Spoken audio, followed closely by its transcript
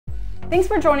Thanks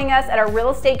for joining us at our Real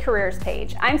Estate Careers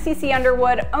page. I'm CC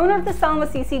Underwood, owner of the Selling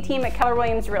with CC team at Keller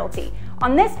Williams Realty.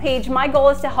 On this page, my goal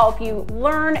is to help you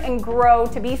learn and grow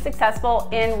to be successful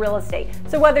in real estate.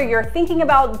 So whether you're thinking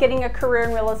about getting a career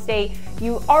in real estate,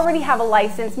 you already have a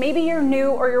license, maybe you're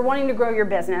new or you're wanting to grow your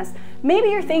business,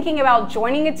 maybe you're thinking about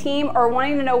joining a team or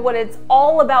wanting to know what it's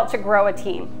all about to grow a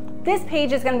team. This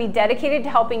page is going to be dedicated to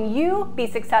helping you be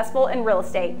successful in real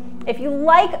estate. If you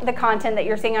like the content that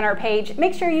you're seeing on our page,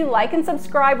 make sure you like and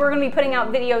subscribe. We're going to be putting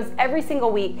out videos every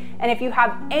single week. And if you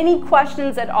have any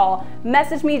questions at all,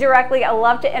 message me directly. I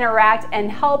love to interact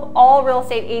and help all real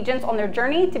estate agents on their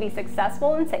journey to be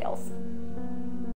successful in sales.